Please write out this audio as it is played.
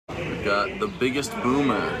We got the biggest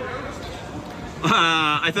boomer.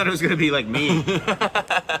 I thought it was gonna be like me.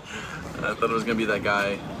 I thought it was gonna be that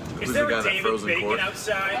guy. Who's the guy that frozen court?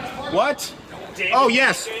 What? Oh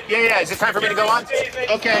yes, yeah. Is it time for me to go on?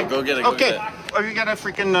 Okay. Go get it. Okay. Oh, you got a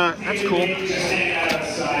freaking. That's cool.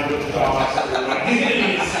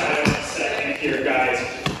 Here, guys.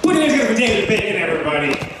 What are you gonna do for David Bacon,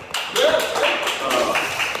 everybody?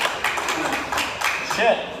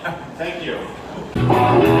 Shit. Thank you.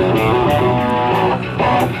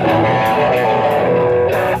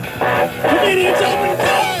 Comedians open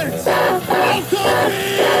cards!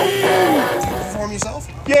 Perform yourself?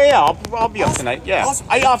 Yeah, I'll be up tonight. Yeah. Awesome.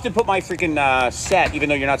 I often put my freaking set, even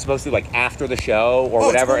though you're not supposed to, like after the show or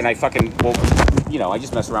whatever, cool. and I fucking I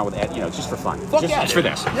just mess around with it. It's just for fun. Just for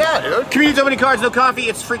this. Yeah, dude. Comedians opening cards, no coffee.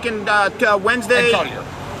 It's freaking Wednesday. Ed Cotieur.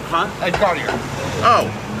 Huh? Ed Cotieur. Oh,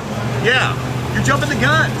 yeah. You're jumping the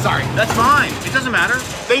gun. Sorry. That's fine. It doesn't matter.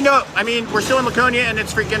 They know. I mean, we're still in Laconia, and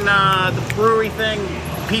it's freaking the brewery thing.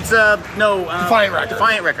 Pizza. No. Defiant Records.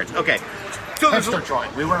 Defiant Records. Okay. So there's Hipster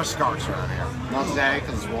joint. We wear scarves around here. Not today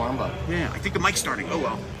because it's warm, but yeah. I think the mic's starting. Oh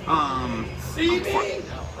well. See me?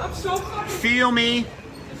 I'm so fucking... Feel me.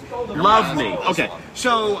 Love me. Okay.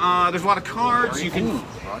 So there's a lot of cards. You can.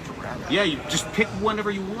 Yeah, you just pick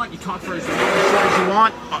whenever you want. You talk for as long as you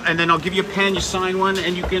want, and then I'll give you a pen. You sign one,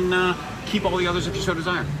 and you can keep all the others if you so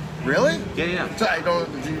desire. Really? Yeah. So I don't.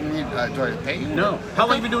 Do you need? Do I pay you? No. How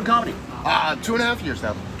long have you been doing comedy? 2.5 years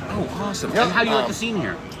now. Oh, awesome. Yeah, And how do you like the scene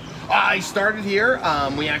here? I started here.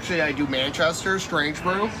 I do Manchester, Strange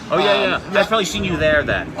Brew. Oh yeah. I've probably seen you there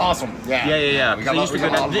then. Awesome. Yeah. Yeah. We I used to go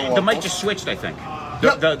down. The mic just switched, I think.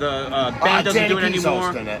 The band doesn't do it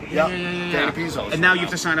anymore. Yeah. Yeah. And now you have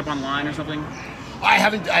to sign up online or something. I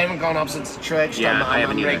haven't gone up since the church. Yeah, I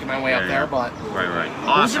haven't I'm making my way up there, but. Right.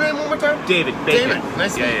 What's your Awesome. name one more time? David.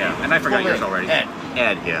 Nice to meet you. Yeah. And I forgot yours already. Ed.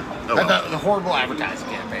 Yeah. Oh, well. The horrible advertising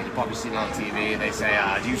campaign. You've probably seen it on TV. They say,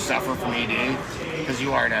 do you suffer from ED? Because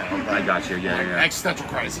you are now. But I got you. Yeah. Existential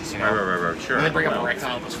crisis, you know? Right. Sure. When they bring up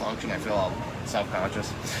erectile dysfunction, I feel all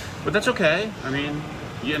self-conscious. But that's okay. I mean,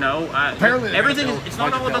 Apparently everything is. It's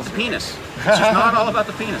not all about the penis. It's just not all about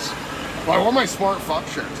the penis. Well, I wore my smart fuck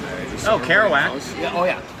shirt today. Oh, Kerouac. Yeah. Oh,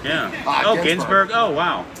 yeah. Yeah. Ginsberg. Oh,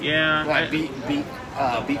 wow. Yeah. Like,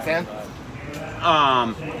 beat fan?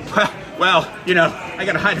 Well, I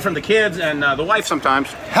gotta hide it from the kids and the wife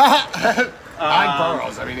sometimes. I like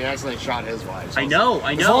Burroughs. I mean, he actually shot his wife. So I know.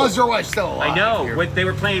 As long as your wife's still alive. I know. They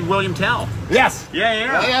were playing William Tell. Yes.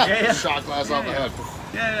 Yeah. Shot glass off the head.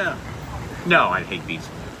 Yeah. No, I hate beets.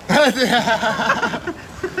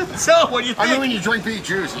 So, what do you think? I mean, when you drink beet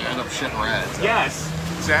juice, you end up shitting red. So. Yes.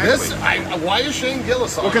 Exactly. Why is Shane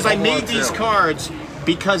Gillis on? Well, because I made these cards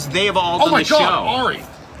because they have all done the show. Oh my God, Ari.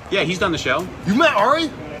 Yeah, he's done the show. You met Ari?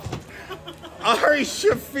 Ari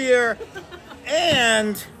Shaffir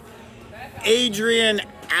and Adrienne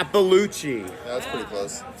Iapalucci. That's pretty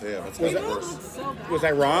close. Damn, it's way worse. Was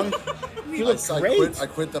I wrong? You look great. I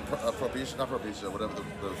quit the whatever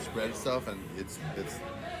the spread stuff, and it's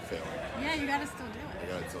failing. Yeah, you gotta still do it. I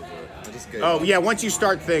gotta still do it. I just gave Oh up. yeah, once you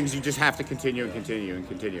start things, you just have to continue and continue and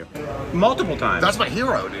continue. Multiple times. That's my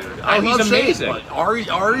hero, dude. He's amazing. Shane, but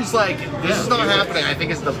Ari's like, this is not happening. I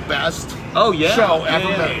think it's the best show ever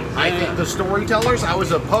made. I think the storytellers. I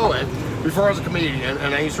was a poet before I was a comedian,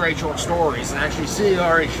 and I used to write short stories. And actually seeing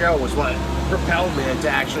Ari's show was what propelled me into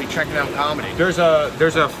actually checking out comedy. There's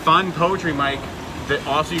a fun poetry mic that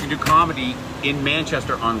also you can do comedy in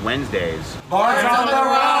Manchester on Wednesdays. Bards on the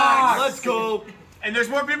rocks! Let's go. And there's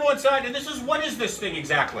more people inside. And what is this thing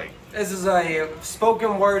exactly? This is a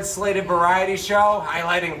spoken word slated variety show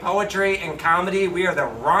highlighting poetry and comedy. We are the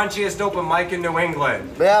raunchiest open mic in New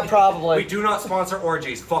England. Yeah, probably. We do not sponsor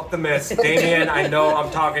orgies. Fuck the myths. Damien, I know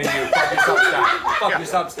I'm talking to you. Fuck your Substack. Fuck your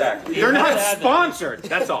Substack. They're not sponsored.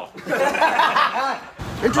 That's all.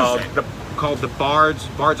 Interesting. Called the Bards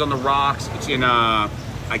on the Rocks. It's in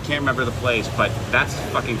I can't remember the place, but that's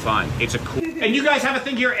fucking fun. It's a cool. And you guys have a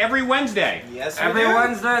thing here every Wednesday. Yes, every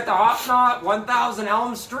Wednesday at the Hop Knot, 1000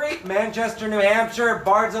 Elm Street, Manchester, New Hampshire.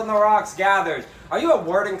 Bards on the Rocks gathers. Are you a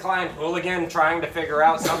word-inclined hooligan trying to figure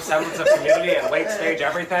out some semblance of community and late-stage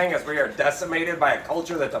everything as we are decimated by a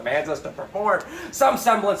culture that demands us to perform some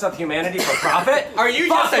semblance of humanity for profit? Are you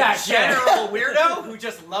Fuck just a that general weirdo who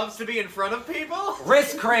just loves to be in front of people?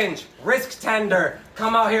 Risk cringe, risk tender.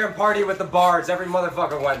 Come out here and party with the Bards every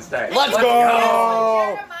motherfucking Wednesday. Let's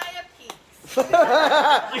go! Jeremiah Peaks.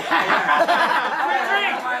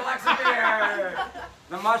 My Alexa beer.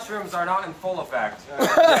 The mushrooms are not in full effect.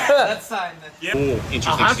 Let's sign this. Yep. Cool. Interesting.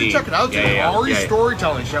 I'll have to check it out, dude. Ari's yeah.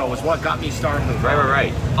 storytelling show was what got me started.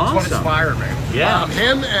 Right. That's what inspired me. Yeah.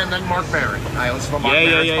 Him and then Mark Maron. I listen to Mark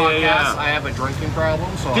Maron's podcast. I have a drinking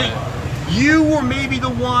problem, so you were maybe the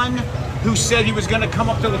one who said he was going to come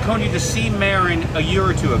up to Laconia to see Maron a year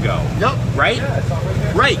or two ago. Yep. Right?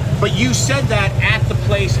 Right. But you said that at the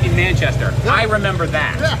place in Manchester. Yep. I remember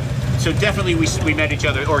that. Yeah. So definitely we met each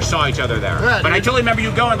other or saw each other there. Yeah, but I totally remember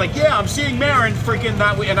you going like, yeah, I'm seeing Maron freaking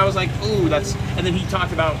that way. And I was like, ooh, that's... And then he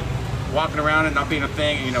talked about walking around and not being a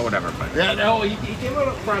thing, you know, whatever. But yeah, no, he came out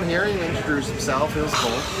up front here and introduced himself. It was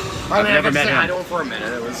cool. I've never met him. I know him for a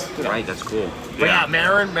minute. It was right. That's cool. But yeah,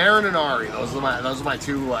 Maron and Ari. Those are my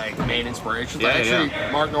two like main inspirations. Actually,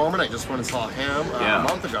 Mark Norman. I just went and saw him a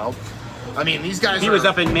month ago. I mean, these guys. He was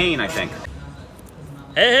up in Maine, I think.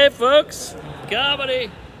 Hey, folks, comedy.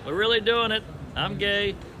 We're really doing it. I'm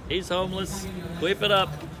gay. He's homeless. Whip it up.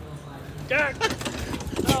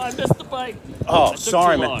 Oh, I missed the bike. Oh,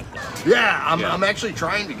 sorry, man. Yeah, I'm actually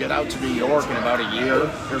trying to get out to New York in about a year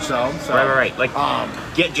or so. Right. Like,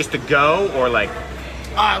 get just to go or like.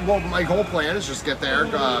 Well, my whole plan is just get there,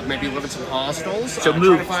 maybe live in some hostels. So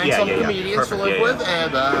try to find some comedians to live with,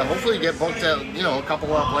 and hopefully get booked at a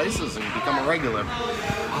couple of places and become a regular.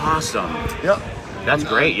 Awesome. Yep. That's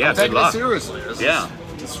great. Yeah, I'm good taking luck. It seriously.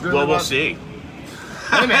 Really we'll see.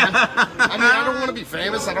 Hey man, I mean, I don't want to be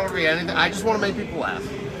famous. I don't want to be anything. I just want to make people laugh.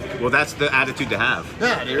 Well, that's the attitude to have.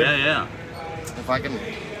 Yeah, dude. Yeah. If I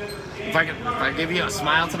give you a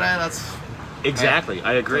smile today, that's exactly.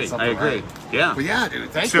 I agree. Right. Yeah. But yeah,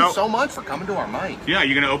 dude. Thank you so much for coming to our mic. Yeah,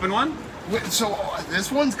 you gonna open one? So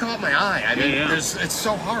this one's caught my eye. I mean, it's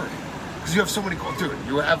so hard. Because you have so many cool, dude.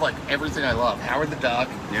 You have like everything I love. Howard the Duck.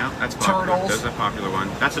 Yeah, that's popular. Turtles. That's a popular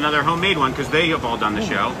one. That's another homemade one because they have all done the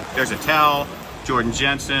show. There's Attell, Jordan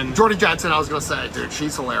Jensen. I was gonna say, dude,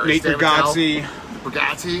 she's hilarious. Nate Bargatze.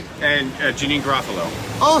 And Janine Garofalo.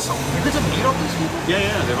 Awesome. You get to meet all these people?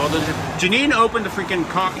 Yeah, they've all done it. Janine opened the freaking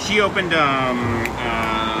she opened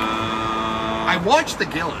I watched the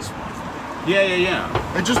Gillis one.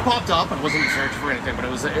 Yeah. It just popped up. I wasn't searching for anything, but it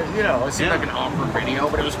was, it seemed like an awkward video,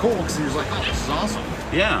 but it was cool because he was like, oh, this is awesome.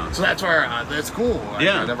 Yeah. So that's where, that's cool.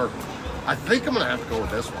 Yeah. I think I'm going to have to go with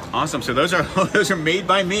this one. Awesome. So those are made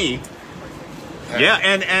by me. Yeah,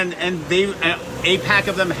 and they a pack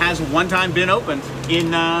of them has one time been opened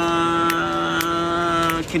in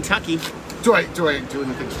Kentucky. Do I do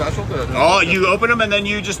anything special? You open them and then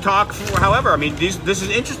you just talk for however. I mean, this is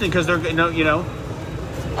interesting because they're you know.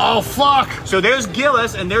 Oh fuck! So there's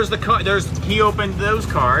Gillis and there's the card. He opened those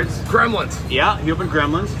cards. Gremlins. Yeah, he opened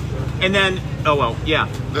Gremlins, and then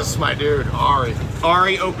This is my dude, Ari.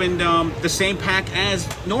 Ari opened the same pack as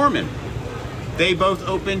Norman. They both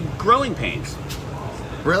opened Growing Pains.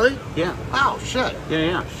 Really? Yeah. Oh shit.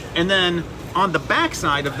 Yeah. And then on the back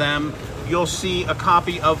side of them, you'll see a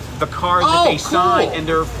copy of the card that they signed and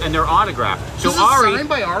their autograph. So this is Ari signed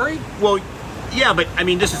by Ari? Well, yeah, but I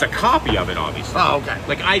mean, this is a copy of it, obviously. Oh, okay.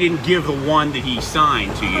 Like I didn't give the one that he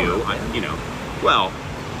signed to you, Well,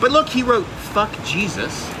 but look, he wrote "fuck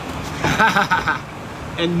Jesus,"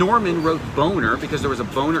 and Norman wrote "boner" because there was a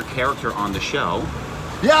boner character on the show.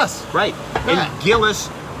 Yes. Right. Yeah. And Gillis,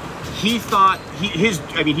 he thought he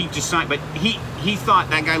just signed, but he thought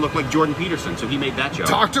that guy looked like Jordan Peterson, so he made that joke.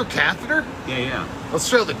 Dr. Catheter? Yeah. Let's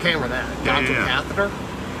show the camera that. Dr. Catheter?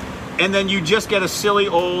 And then you just get a silly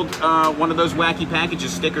old one of those wacky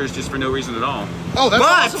packages stickers just for no reason at all. Oh,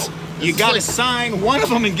 that's awesome. You got to sign one of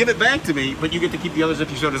them and give it back to me, but you get to keep the others if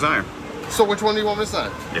you so desire. So which one do you want me to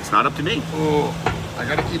sign? It's not up to me. Oh, I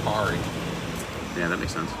got to keep Ari. Yeah, that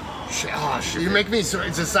makes sense. You make me so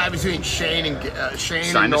it's a side between Shane and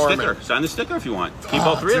Norman. Sign the sticker if you want. Keep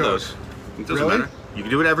all three of those. It doesn't matter. You can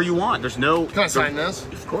do whatever you want. There's no. Can I sign this?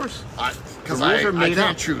 Of course. Because I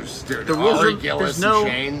can't choose. Dude, the rules are Gillis and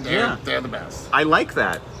Shane. They're the best. I like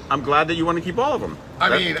that. I'm glad that you want to keep all of them. I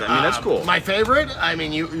mean, that's cool. My favorite. I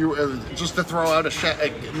mean, you just to throw out a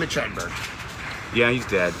Mitch Hedberg. Yeah, he's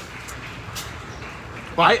dead.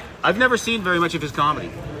 But I've never seen very much of his comedy.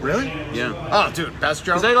 Really? Yeah. Oh, dude, best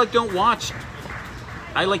joke. Because I don't watch.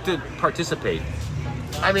 I like to participate.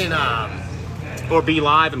 I mean, or be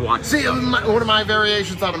live and watch. See, one of my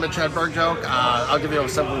variations on a Mitch Hedberg joke. I'll give you a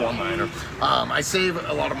simple one-liner. I save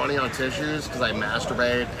a lot of money on tissues because I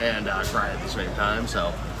masturbate and cry at the same time.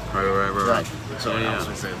 So. Right. So it helps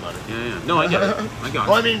me save money. Yeah. No, I get it. I got it.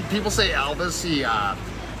 Well, I mean, people say Elvis.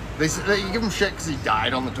 They give him shit because he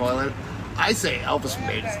died on the toilet. I say Elvis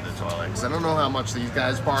made it to the toilet because I don't know how much these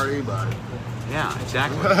guys party, but yeah,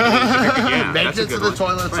 exactly. Yeah, make it to the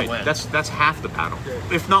toilet's a win. That's half the paddle,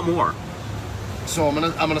 if not more. So I'm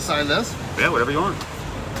gonna sign this. Yeah, whatever you want.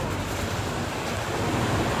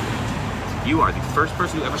 you are the first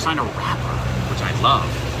person who ever signed a rapper, which I love.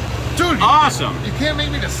 Dude, awesome. You can't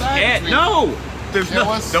make me decide. Ed, no, there's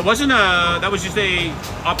That wasn't a. That was just a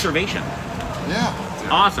observation. Yeah.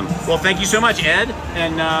 Awesome. Well, thank you so much, Ed.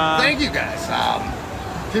 And thank you guys.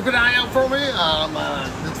 Keep an eye out for me.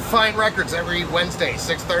 Defiant Records every Wednesday,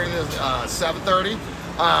 6:30 to 7:30.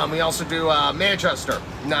 We also do Manchester,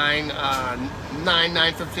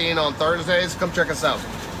 9:15 on Thursdays. Come check us out.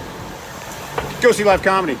 Go see live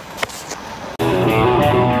comedy.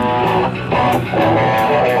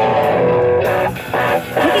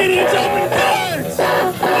 Comedians open cards!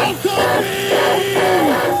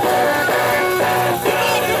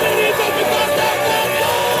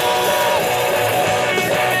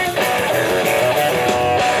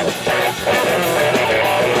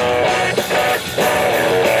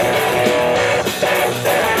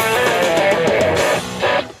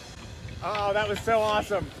 Oh, that was so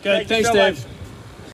awesome. Good. Thanks, Dave.